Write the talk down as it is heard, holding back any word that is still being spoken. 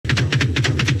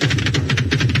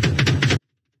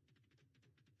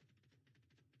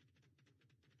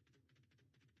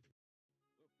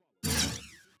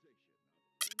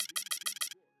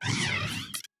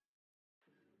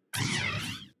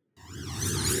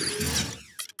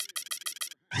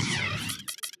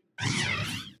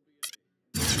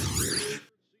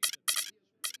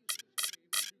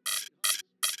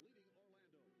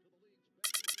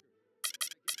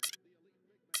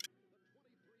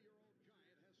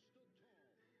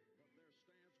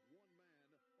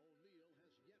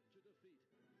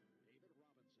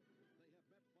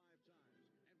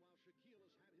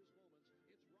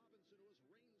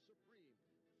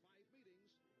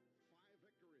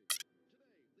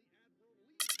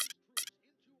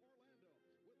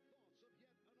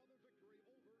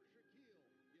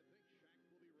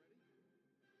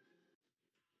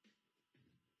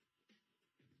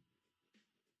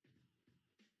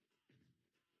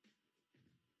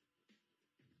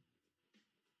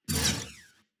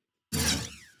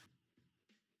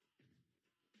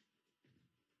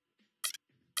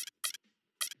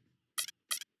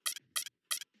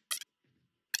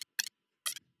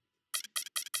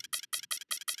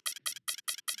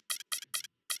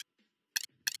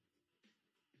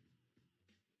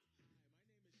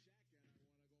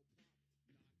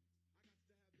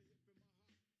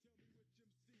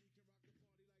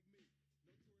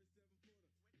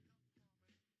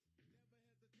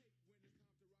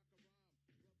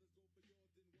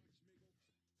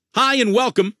Hi and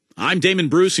welcome. I'm Damon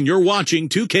Bruce and you're watching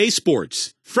 2K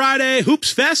Sports. Friday Hoops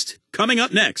Fest coming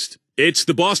up next. It's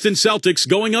the Boston Celtics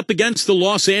going up against the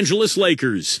Los Angeles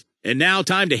Lakers. And now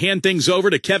time to hand things over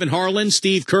to Kevin Harlan,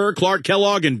 Steve Kerr, Clark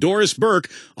Kellogg, and Doris Burke.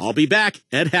 I'll be back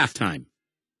at halftime.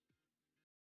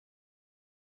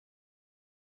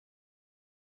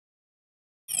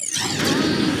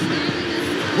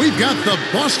 We've got the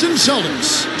Boston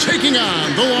Celtics taking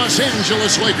on the Los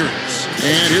Angeles Lakers.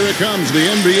 And here it comes, the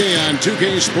NBA on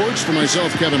 2K Sports for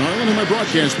myself, Kevin Harlan, and my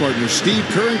broadcast partners, Steve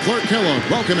Kerr and Clark Kellogg.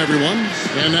 Welcome, everyone.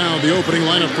 And now the opening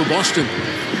lineup for Boston.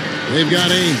 They've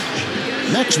got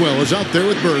Ainge. Maxwell is out there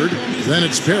with Bird. Then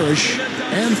it's Parrish.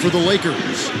 And for the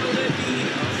Lakers,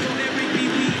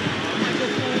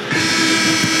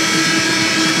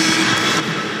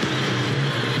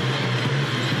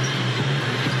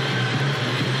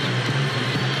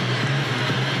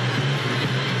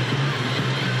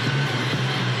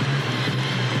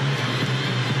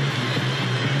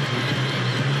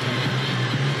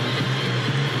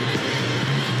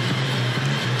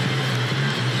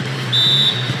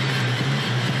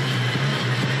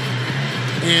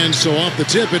 and so off the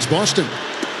tip, it's Boston.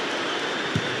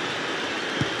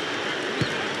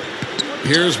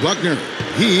 Here's Buckner.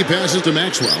 He passes to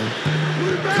Maxwell.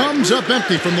 Comes up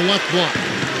empty from the left block.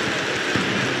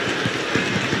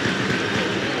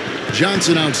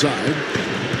 Johnson outside.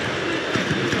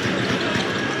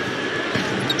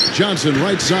 Johnson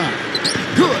right side.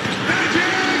 Good.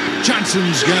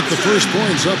 Johnson's got the first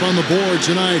points up on the board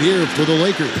tonight here for the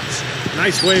Lakers.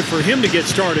 Nice way for him to get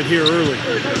started here early.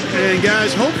 And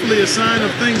guys, hopefully a sign of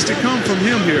things to come from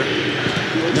him here.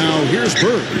 Now here's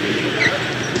Bird.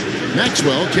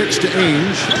 Maxwell kicks to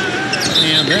Ainge.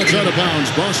 And that's out of bounds.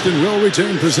 Boston will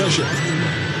retain possession.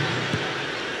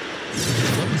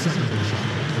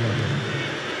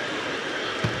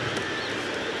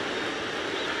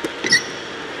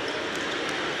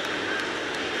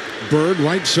 Bird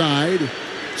right side.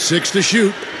 6 to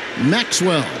shoot.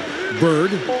 Maxwell.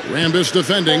 Bird, Rambis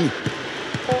defending.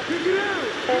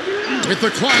 With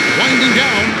the clock winding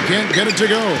down, can't get it to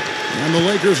go. And the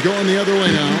Lakers going the other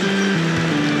way now.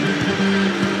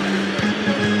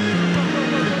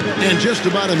 And just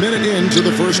about a minute into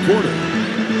the first quarter.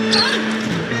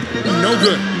 No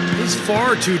good. He's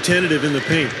far too tentative in the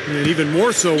paint, and even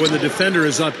more so when the defender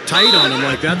is up tight on him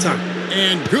like that time.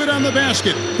 And good on the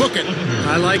basket. Book it.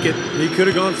 I like it. He could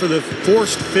have gone for the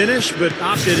forced finish, but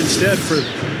opted instead for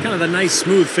kind of the nice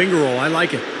smooth finger roll. I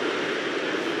like it.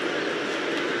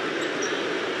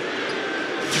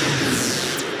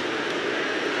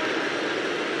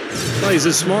 Well, he's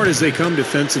as smart as they come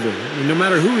defensively. And no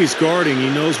matter who he's guarding, he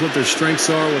knows what their strengths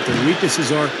are, what their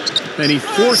weaknesses are, and he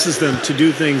forces them to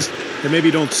do things that maybe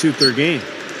don't suit their game.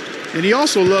 And he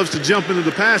also loves to jump into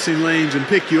the passing lanes and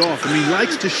pick you off. And he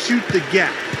likes to shoot the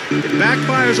gap. It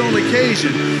backfires on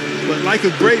occasion, but like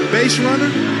a great base runner,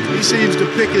 he seems to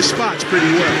pick his spots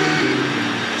pretty well.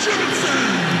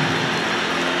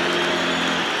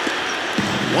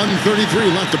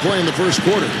 1:33 left to play in the first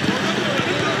quarter.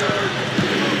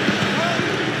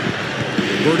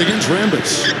 Bird against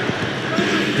Rambis.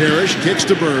 Parrish kicks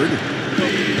to Bird.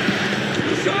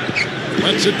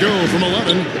 Lets it go from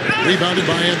 11. Rebounded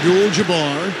by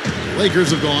Abdul-Jabbar. Lakers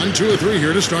have gone 2 or 3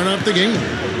 here to start off the game.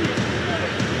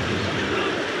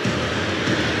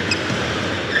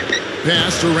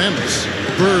 Pass to Rambis.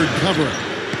 Bird covering.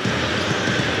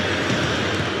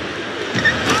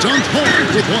 Dunked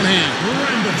home with one hand.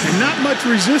 And not much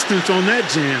resistance on that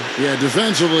jam. Yeah,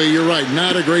 defensively, you're right.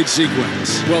 Not a great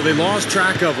sequence. Well, they lost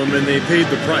track of him, and they paid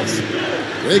the price.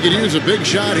 They could use a big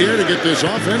shot here to get this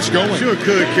offense going. Sure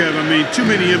could, Kev. I mean, too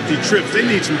many empty trips. They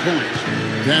need some points.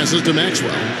 Passes to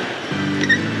Maxwell.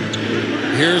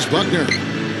 Here's Buckner.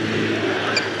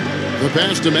 The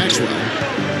pass to Maxwell.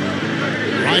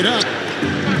 Right up.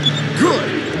 Good.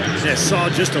 They saw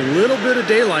just a little bit of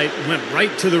daylight, went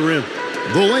right to the rim.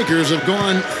 The Lakers have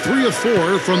gone 3 of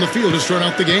 4 from the field to start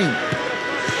out the game.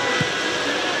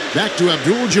 Back to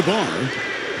Abdul-Jabbar.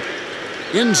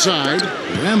 Inside,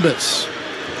 Rambis.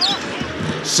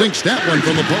 Sinks that one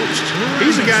from the post.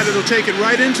 He's a guy that'll take it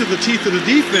right into the teeth of the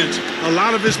defense. A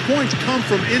lot of his points come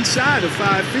from inside of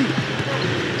 5 feet.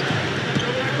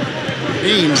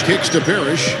 Ainge kicks to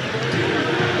Parrish.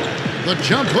 The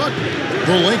jump hook.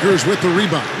 The Lakers with the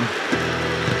rebound.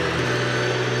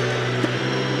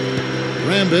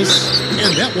 Rambis,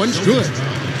 and that one's good.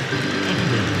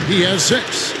 He has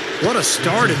 6. What a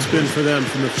start it's been for them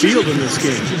from the field in this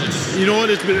game. You know what?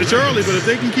 It's early, but if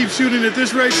they can keep shooting at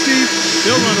this rate, Steve,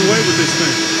 they'll run away with this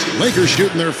thing. Lakers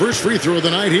shooting their first free throw of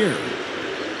the night here.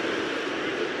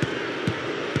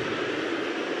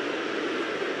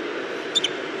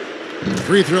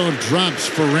 Free throw drops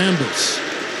for Rambis.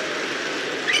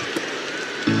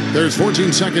 There's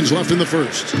 14 seconds left in the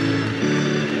first.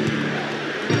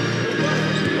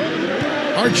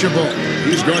 Archibald.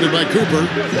 He's guarded by Cooper.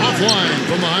 Offline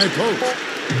from the high post.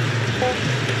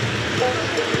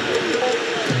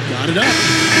 Got it up.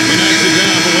 He knocks it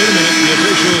down, but wait a minute. The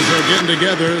officials are getting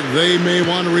together. They may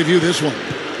want to review this one.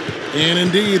 And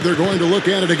indeed, they're going to look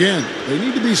at it again. They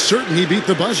need to be certain he beat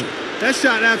the buzzer. That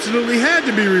shot absolutely had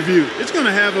to be reviewed. It's going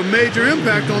to have a major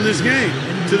impact on this game.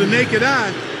 To the naked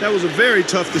eye, that was a very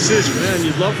tough decision. Man,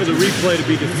 you'd love for the replay to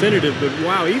be definitive, but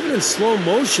wow, even in slow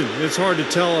motion, it's hard to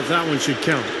tell if that one should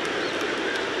count.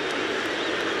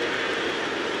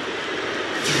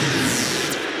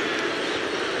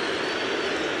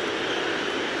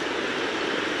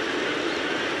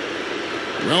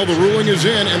 Well, the ruling is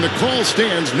in, and the call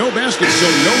stands. No basket, so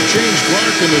no change,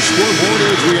 Clark, and the scoreboard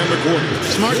as we end the quarter.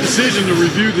 Smart decision to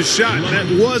review the shot. That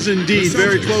was indeed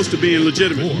very close to being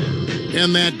legitimate.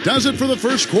 And that does it for the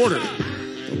first quarter.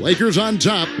 The Lakers on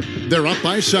top. They're up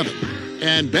by 7.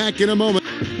 And back in a moment.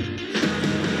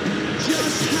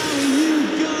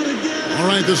 All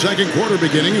right, the second quarter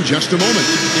beginning in just a moment.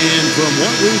 And from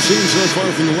what we've seen so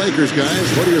far from the Lakers,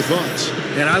 guys, what are your thoughts?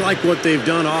 And I like what they've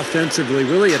done offensively,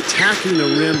 really attacking the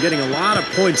rim, getting a lot of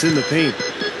points in the paint.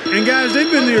 And guys, they've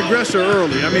been the aggressor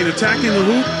early. I mean, attacking the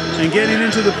hoop and getting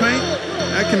into the paint,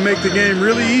 that can make the game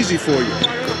really easy for you.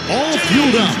 All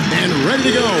fueled up and ready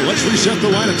to go. Let's reset the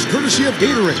lineups courtesy of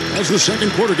Gatorade as the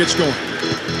second quarter gets going.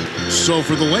 So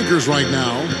for the Lakers right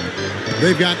now,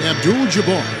 they've got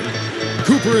Abdul-Jabbar.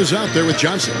 Cooper is out there with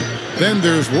Johnson. Then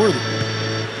there's Worthy.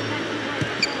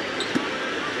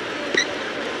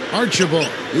 Archibald.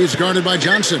 He's guarded by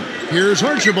Johnson. Here's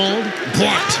Archibald.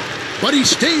 Blocked. But he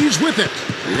stays with it.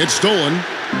 It's stolen.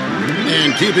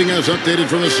 And keeping us updated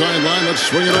from the sideline, let's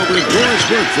swing it over to Doris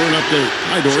Burke for an update.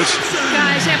 Hi, Doris.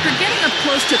 Guys, after getting up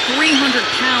close to 300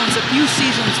 pounds a few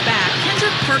seasons back,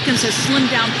 Kendrick Perkins has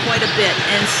slimmed down quite a bit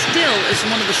and still is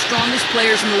one of the strongest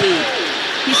players in the league.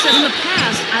 He said in the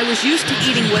past, I was used to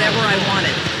eating whatever I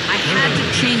wanted. I had to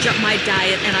change up my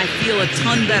diet, and I feel a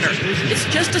ton better. It's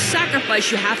just a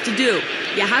sacrifice you have to do.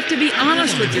 You have to be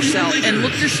honest with yourself and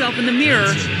look yourself in the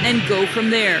mirror and go from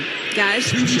there.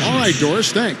 Guys? All right,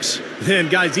 Doris, thanks.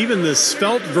 And guys, even the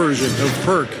svelte version of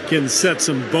Perk can set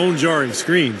some bone-jarring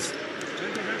screens.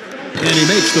 And he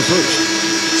makes the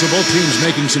first. So both teams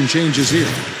making some changes here.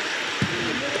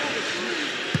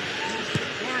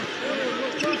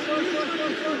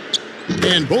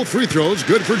 And both free throws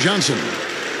good for Johnson.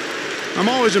 I'm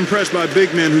always impressed by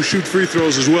big men who shoot free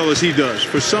throws as well as he does.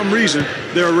 For some reason,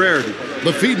 they're a rarity.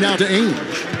 The feed now to Ainge.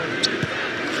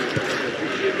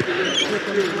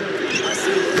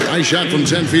 Nice shot from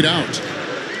 10 feet out.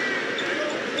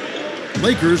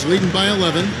 Lakers leading by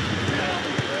 11.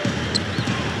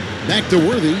 Back to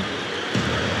Worthy.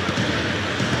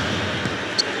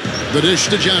 The dish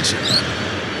to Johnson.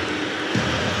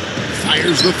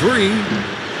 Fires the three.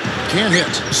 Can't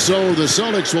hit. So the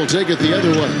Celtics will take it the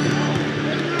other way.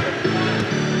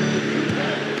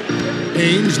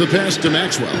 Ainge, the pass to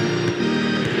Maxwell.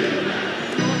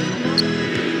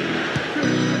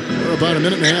 We're about a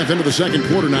minute and a half into the second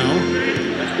quarter now.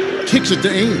 Kicks it to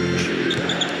Ainge.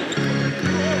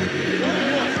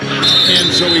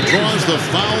 And so he draws the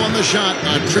foul on the shot.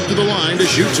 A trip to the line to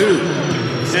shoot two.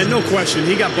 And no question,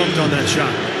 he got bumped on that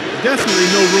shot. Definitely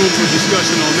no room for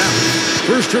discussion on that one.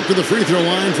 First trip to the free throw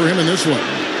line for him in this one.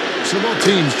 So both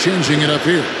teams changing it up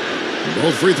here.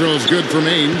 Both free throws good from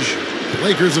Ainge. The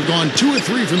Lakers have gone 2 of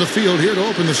 3 from the field here to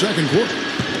open the second quarter.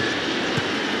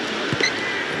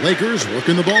 The Lakers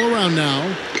working the ball around now.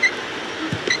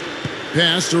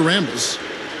 Pass to Rambis.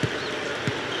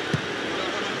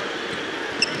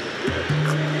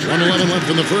 1:11 left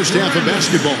in the first half of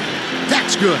basketball.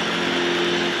 That's good.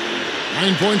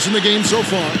 9 points in the game so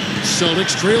far.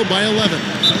 Celtics trail by 11.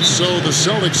 So the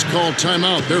Celtics call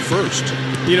timeout. They're first.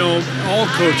 You know, all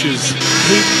coaches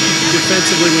hate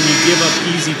defensively when you give up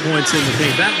easy points in the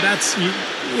paint. That's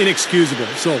inexcusable.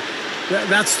 So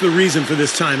that's the reason for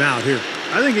this timeout here.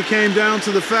 I think it came down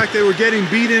to the fact they were getting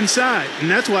beat inside, and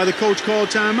that's why the coach called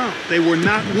timeout. They were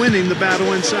not winning the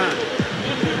battle inside.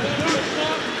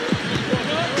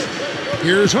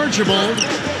 Here's Archibald.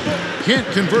 Can't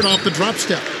convert off the drop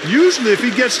step. Usually if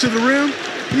he gets to the rim,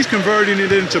 he's converting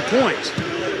it into points.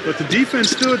 But the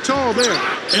defense stood tall there.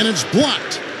 And it's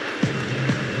blocked.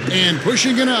 And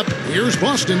pushing it up, here's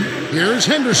Boston. Here's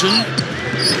Henderson.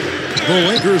 The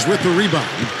Lakers with the rebound.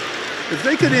 If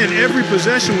they could end every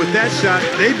possession with that shot,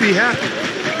 they'd be happy.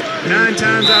 9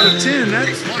 times out of 10,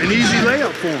 that's an easy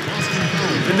layup for them.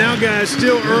 And now, guys,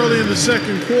 still early in the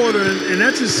second quarter, and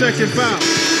that's his second foul.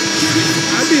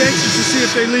 I'd be anxious to see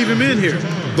if they leave him in here.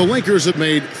 The Lakers have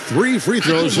made 3 free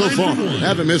throws so far,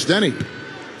 haven't missed any.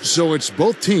 So it's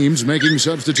both teams making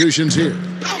substitutions here.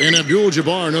 And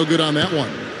Abdul-Jabbar no good on that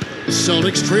one.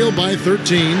 Celtics trail by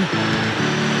 13.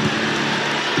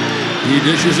 He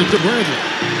dishes it to Bradley.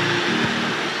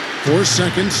 4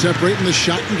 seconds separating the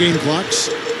shot and game clocks.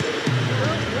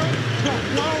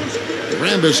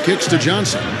 Rambis kicks to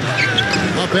Johnson.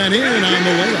 Up and in on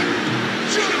the layup.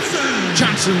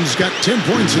 Johnson's got 10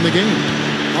 points in the game.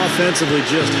 Offensively,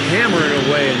 just hammering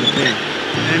away in the paint.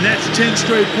 And that's 10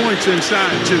 straight points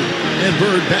inside, too. And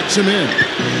Bird backs him in.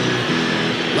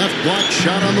 Left block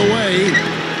shot on the way.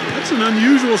 That's an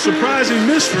unusual, surprising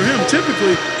miss for him.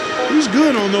 Typically, he's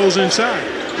good on those inside.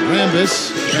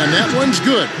 Rambis, and that one's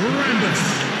good.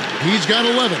 He's got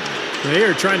 11. They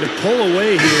are trying to pull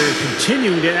away here,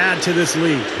 continuing to add to this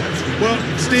lead. Well,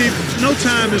 Steve, no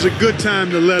time is a good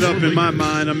time to let up in my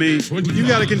mind. I mean, you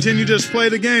got to continue to just play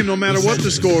the game no matter what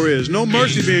the score is. No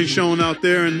mercy being shown out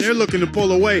there, and they're looking to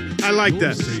pull away. I like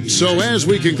that. So as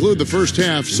we conclude the first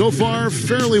half, so far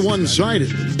fairly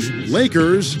one-sided.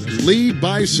 Lakers lead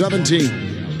by 17.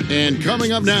 And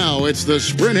coming up now, it's the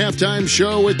Sprint Halftime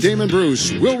Show with Damon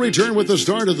Bruce. We'll return with the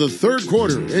start of the third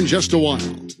quarter in just a while.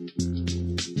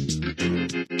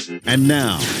 And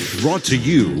now, brought to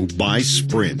you by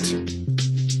Sprint.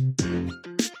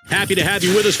 Happy to have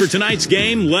you with us for tonight's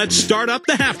game. Let's start up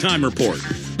the halftime report.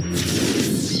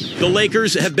 The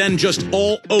Lakers have been just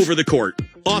all over the court.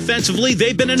 Offensively,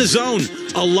 they've been in a zone.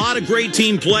 A lot of great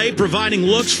team play, providing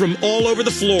looks from all over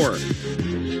the floor.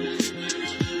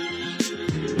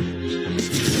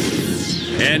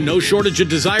 And no shortage of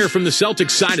desire from the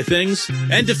Celtics side of things.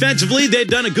 And defensively, they've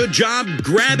done a good job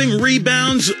grabbing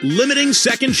rebounds, limiting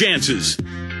second chances.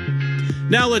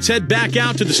 Now let's head back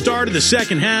out to the start of the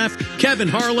second half. Kevin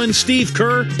Harlan, Steve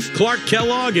Kerr, Clark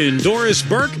Kellogg, and Doris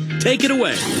Burke, take it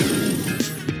away.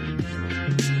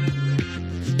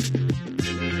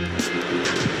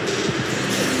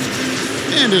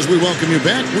 And as we welcome you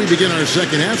back, we begin our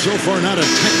second half. So far, not a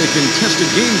technically contested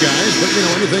game, guys, but, you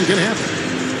know, anything can happen.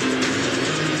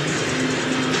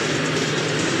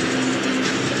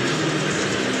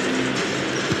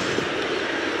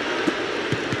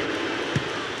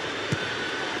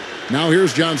 Now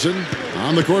here's Johnson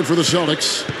on the court for the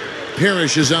Celtics.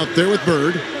 Parrish is out there with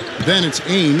Bird. Then it's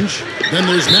Ainge. Then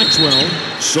there's Maxwell.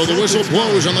 So the whistle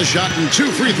blows on the shot and 2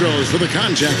 free throws for the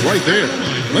contact right there.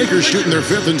 Lakers shooting their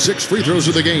 5th and 6th free throws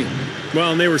of the game.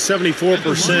 Well, and they were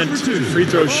 74% free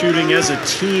throw shooting as a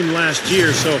team last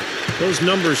year, so those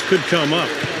numbers could come up.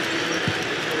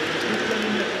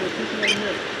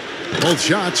 Both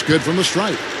shots good from the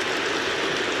stripe.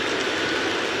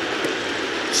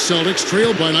 Celtics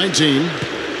trailed by 19.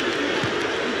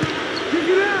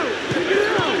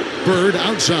 Bird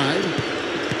outside.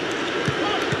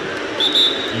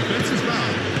 Defensive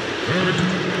foul. Bird.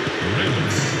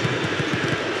 Rambis.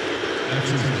 That's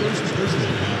his first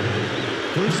personal foul.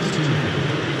 First team.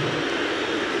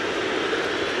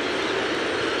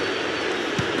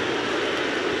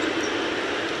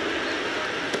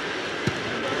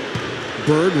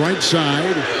 Bird right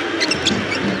side.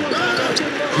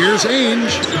 Here's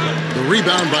Ainge. The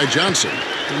rebound by Johnson.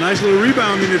 A nice little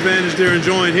rebounding advantage they're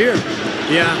enjoying here.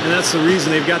 Yeah, and that's the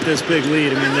reason they've got this big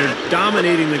lead. I mean, they're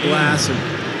dominating the glass and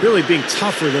really being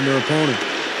tougher than their opponent.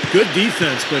 Good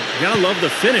defense, but you gotta love the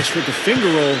finish with the finger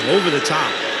roll over the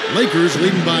top. Lakers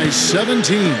leading by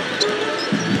 17.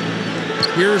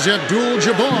 Here's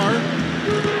Abdul-Jabbar.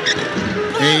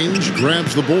 Ainge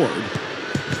grabs the board.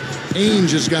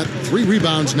 Ainge has got 3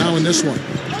 rebounds now in this one.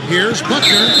 Here's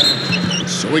Buckner.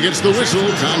 So he gets the whistle.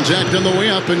 Contact on the way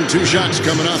up and 2 shots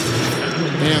coming up.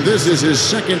 And this is his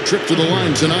 2nd trip to the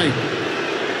line tonight.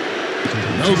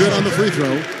 No good on the free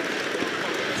throw.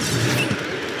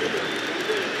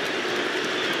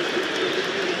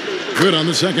 Good on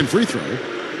the 2nd free throw.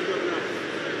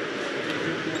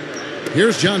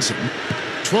 Here's Johnson.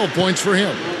 12 points for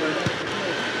him.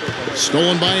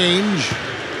 Stolen by Ainge.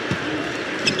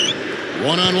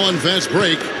 One-on-one fast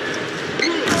break.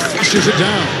 Flushes it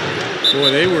down. Boy,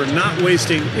 they were not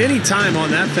wasting any time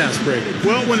on that fast break.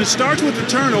 Well, when it starts with the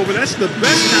turnover, that's the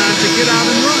best time to get out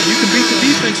and run. You can beat the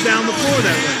defense down the floor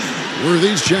that way.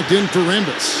 Worthy's checked in for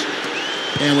Rambis.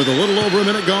 And with a little over a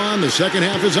minute gone, the second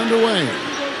half is underway.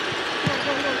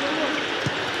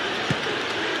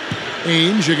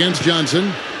 Ainge against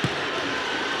Johnson.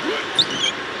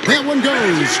 That one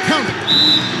goes. Count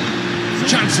it.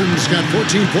 Johnson's got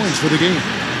 14 points for the game.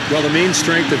 Well, the main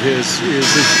strength of his is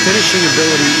his finishing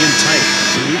ability in tight.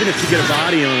 And even if you get a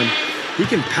body on him, he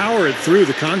can power it through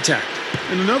the contact.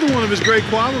 And another one of his great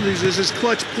qualities is his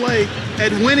clutch play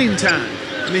at winning time.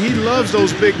 I mean, he loves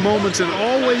those big moments and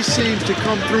always seems to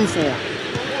come through for him.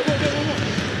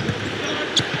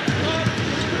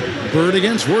 Bird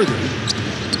against Worthy.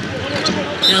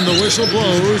 And the whistle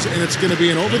blows, and it's going to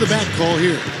be an over-the-back call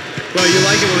here. Well, you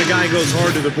like it when a guy goes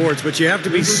hard to the boards, but you have to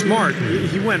be smart.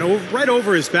 He went right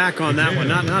over his back on that one.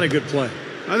 Not a good play.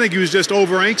 I think he was just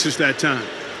over-anxious that time.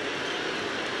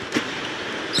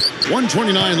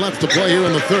 1:29 left to play here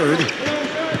in the third.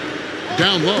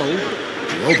 Down low.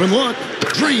 Open look.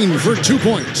 Green for 2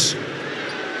 points.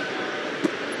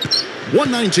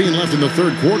 1:19 left in the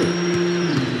third quarter.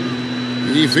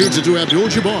 He feeds it to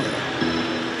Abdul-Jabbar.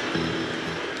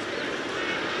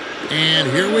 And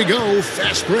here we go.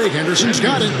 Fast break. Henderson's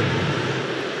got it.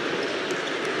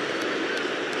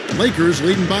 Lakers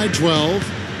leading by 12.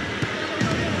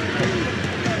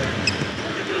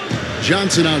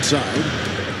 Johnson outside.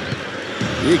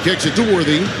 He kicks it to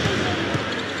Worthy.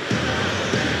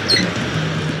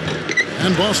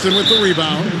 And Boston with the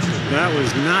rebound. That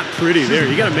was not pretty there.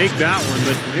 You got to make that one,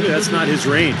 but maybe that's not his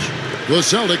range. The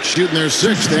Celtics shooting their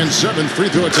 6th and 7th free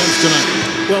throw attempts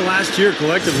tonight. Well, last year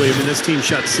collectively, I mean, this team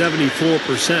shot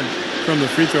 74% from the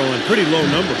free throw line. Pretty low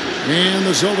number. And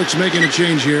the Celtics making a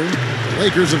change here.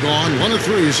 Lakers have gone 1 of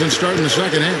 3 since starting the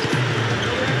second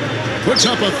half. Puts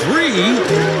up a 3.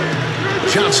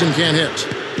 Johnson can't hit.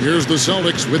 Here's the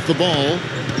Celtics with the ball.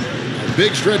 A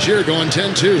big stretch here going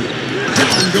 10-2.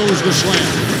 Down goes the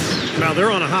slam. Now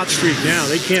they're on a hot streak now.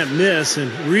 They can't miss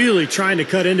and really trying to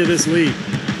cut into this lead.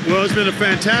 Well, it's been a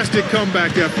fantastic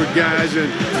comeback effort, guys, and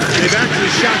they've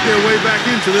actually shot their way back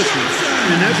into this one.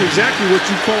 And that's exactly what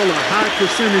you call a high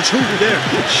percentage hooper there.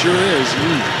 It sure is.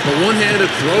 The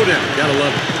one-handed throwdown. Gotta love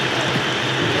it.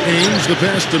 Haynes the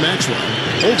pass to Maxwell.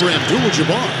 Over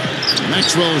Abdul-Jabbar.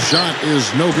 Maxwell's shot is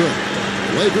no good.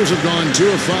 The Lakers have gone 2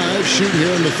 of 5 shooting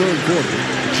here in the third quarter.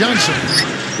 Johnson,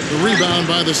 the rebound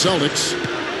by the Celtics.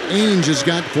 Ainge has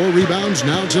got 4 rebounds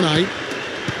now tonight.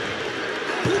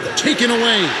 Taken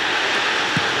away.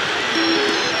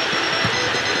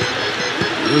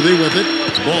 Worthy with it.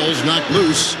 Ball's knocked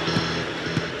loose.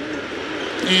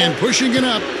 And pushing it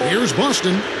up. Here's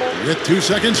Boston with 2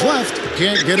 seconds left.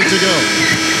 Can't get it to go.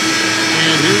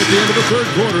 And here at the end of the third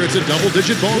quarter, it's a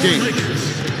double-digit ball game.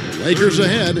 Lakers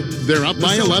ahead. They're up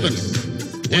by 11.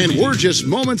 And we're just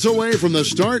moments away from the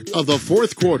start of the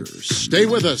fourth quarter. Stay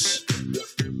with us.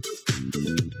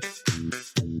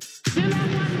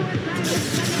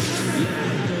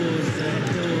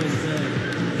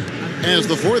 As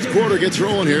the fourth quarter gets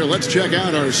rolling here, let's check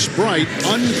out our Sprite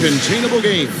Uncontainable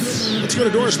Game. Let's go to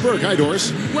Doris Burke. Hi,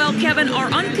 Doris. Well, Kevin, our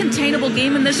uncontainable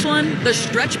game in this one, the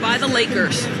stretch by the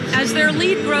Lakers. As their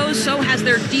lead grows, so has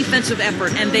their defensive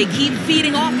effort, and they keep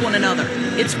feeding off one another.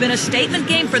 It's been a statement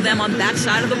game for them on that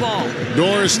side of the ball.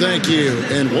 Doris, thank you.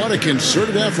 And what a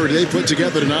concerted effort they put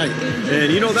together tonight.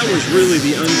 And, you know, that was really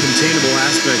the uncontainable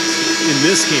aspect in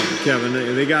this game,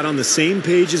 Kevin. They got on the same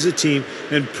page as a team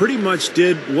and pretty much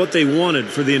did what they wanted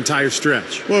for the entire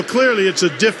stretch. Well, clearly it's a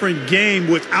different game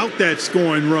without that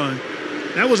scoring run.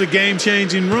 That was a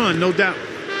game-changing run, no doubt.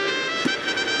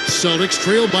 Celtics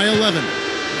trail by 11.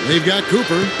 They've got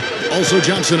Cooper, also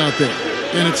Johnson out there.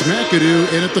 And it's McAdoo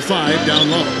in at the 5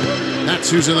 down low. That's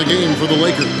who's in the game for the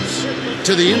Lakers.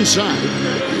 To the inside.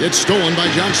 It's stolen by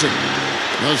Johnson.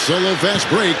 A solo fast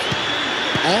break.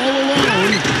 All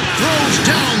alone. Throws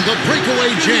down the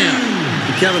breakaway jam.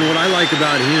 Kevin, what I like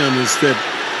about him is that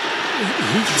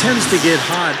he tends to get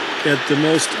hot at the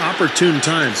most opportune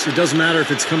times. It doesn't matter if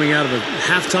it's coming out of a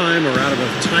halftime or out of a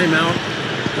timeout.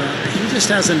 He just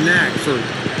has a knack for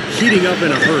heating up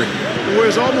in a hurry.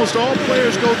 Whereas almost all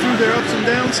players go through their ups and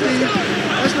downs, Steve,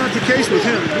 that's not the case with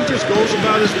him. He just goes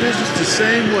about his business the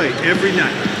same way every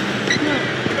night.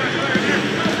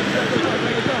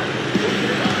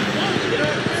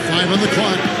 Five on the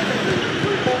clock.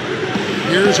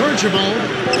 Here's Archibald.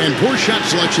 And poor shot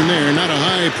selection there. Not a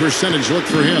high percentage look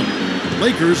for him.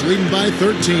 Lakers leading by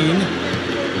 13.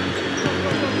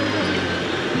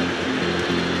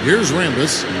 Here's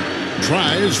Rambis.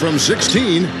 Tries from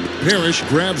 16. Parrish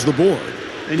grabs the board.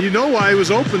 And you know why he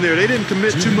was open there. They didn't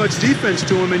commit too much defense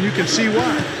to him, and you can see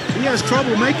why. He has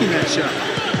trouble making that shot.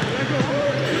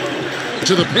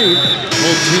 To the paint.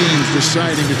 Both teams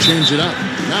deciding to change it up.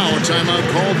 Now a timeout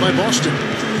called by Boston.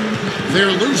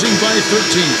 They're losing by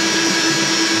 13.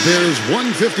 There's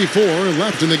 1:54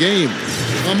 left in the game.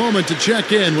 A moment to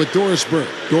check in with Doris Burke.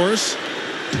 Doris?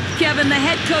 Kevin, the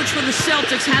head coach for the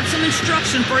Celtics had some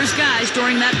instruction for his guys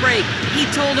during that break. He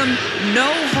told them, no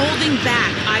holding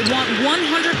back. I want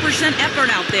 100%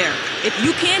 effort out there. If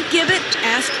you can't give it,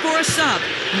 ask for a sub.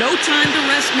 No time to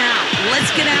rest now. Let's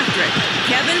get after it.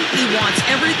 Kevin, he wants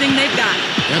everything they've got.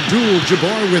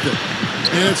 Abdul-Jabbar with it.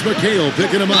 And it's McHale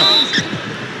picking him up.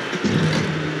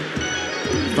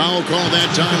 Foul call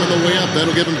that time on the way up.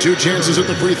 That'll give him 2 chances at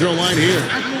the free throw line here.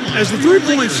 As the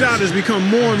three-point shot has become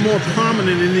more and more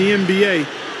prominent in the NBA,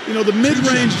 you know, the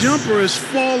mid-range jumper has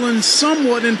fallen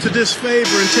somewhat into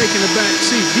disfavor and taken a back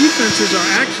seat. Defenses are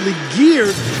actually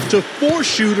geared to force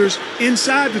shooters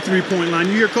inside the three-point line.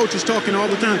 You hear coaches talking all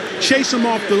the time, chase them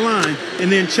off the line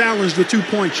and then challenge the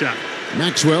two-point shot.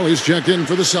 Maxwell is checked in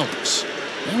for the Celtics.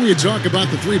 And when you talk about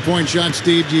the three-point shot,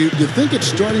 Steve, do you think it's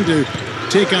starting to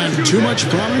take on too much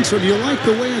prominence, or do you like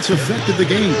the way it's affected the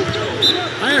game?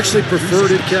 I actually preferred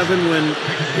it, Kevin, when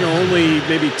only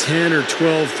maybe 10 or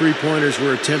 12 three-pointers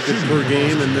were attempted per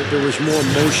game and that there was more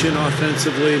motion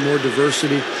offensively, more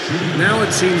diversity. Now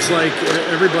it seems like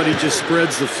everybody just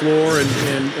spreads the floor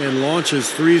and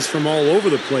launches threes from all over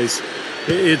the place.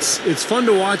 It's fun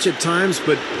to watch at times,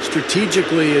 but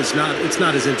strategically it's not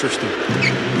as interesting.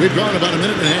 We've gone about a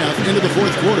minute and a half into the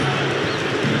fourth quarter.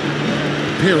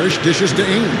 Parrish dishes to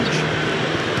Ainge.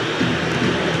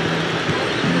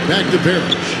 Back to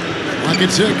Parrish. Clock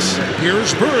at 6.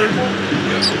 Here's Bird.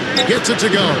 Gets it to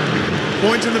go.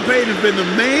 Points in the paint has been the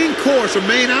main course, or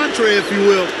main entree, if you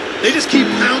will. They just keep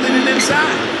pounding it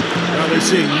inside. Well, they're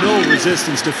seeing no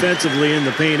resistance defensively in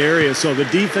the paint area, so the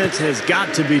defense has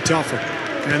got to be tougher.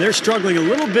 And they're struggling a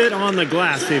little bit on the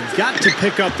glass. They've got to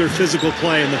pick up their physical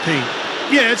play in the paint.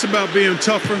 Yeah, it's about being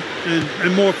tougher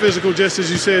and more physical, just as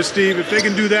you said, Steve. If they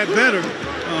can do that better,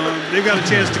 they've got a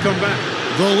chance to come back.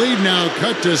 The lead now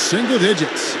cut to single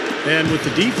digits. And with the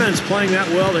defense playing that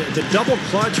well, the double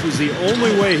clutch was the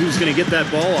only way he was going to get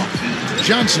that ball off.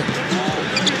 Johnson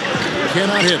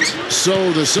cannot hit,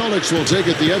 so the Celtics will take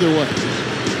it the other way.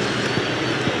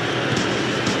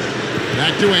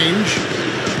 Back to Ainge.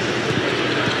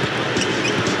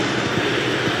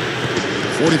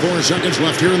 44 seconds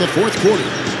left here in the fourth quarter.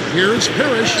 Here's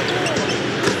Parrish.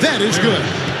 That is good.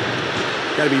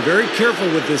 Got to be very careful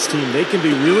with this team. They can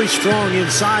be really strong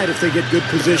inside if they get good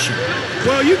position.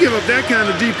 Well, you give up that kind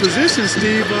of deep position,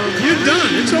 Steve, you're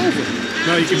done. It's over.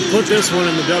 No, you can put this one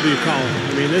in the W column.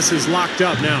 I mean, this is locked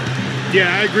up now. Yeah,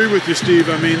 I agree with you, Steve.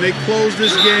 I mean, they closed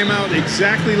this game out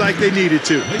exactly like they needed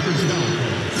to.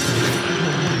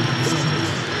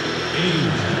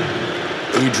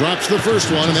 He drops the first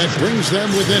one, and that brings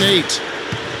them within 8.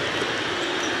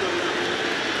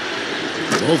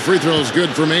 Both free throws good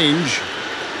from Ainge.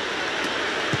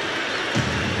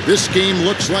 This game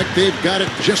looks like they've got it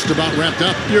just about wrapped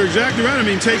up. You're exactly right. I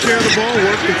mean, take care of the ball,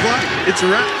 work the clock. It's a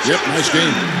wrap. Yep, nice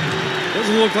game.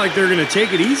 Doesn't look like they're going to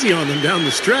take it easy on them down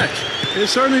the stretch. It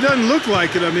certainly doesn't look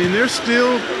like it. I mean, they're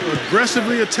still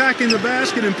aggressively attacking the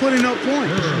basket and putting up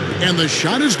points. And the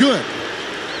shot is good.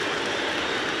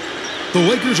 The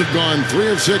Lakers have gone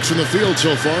 3 of 6 in the field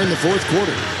so far in the fourth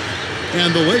quarter.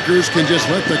 And the Lakers can just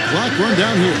let the clock run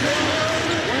down here.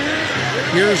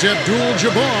 Here's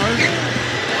Abdul-Jabbar.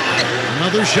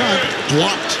 Another shot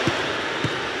blocked.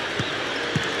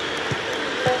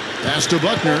 Pass to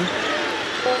Buckner.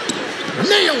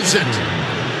 Nails it.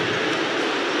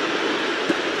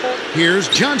 Here's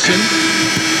Johnson.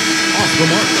 Off the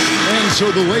mark. And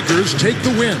so the Lakers take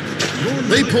the win.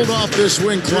 They pulled off this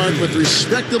win, Clark, with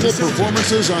respectable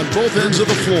performances on both ends of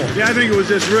the floor. Yeah, I think it was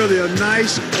just really a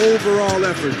nice overall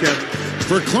effort, Kevin.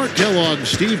 For Clark Kellogg,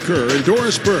 Steve Kerr, and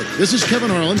Doris Burke, this is Kevin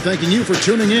Harlan thanking you for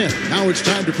tuning in. Now it's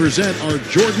time to present our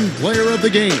Jordan Player of the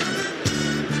Game.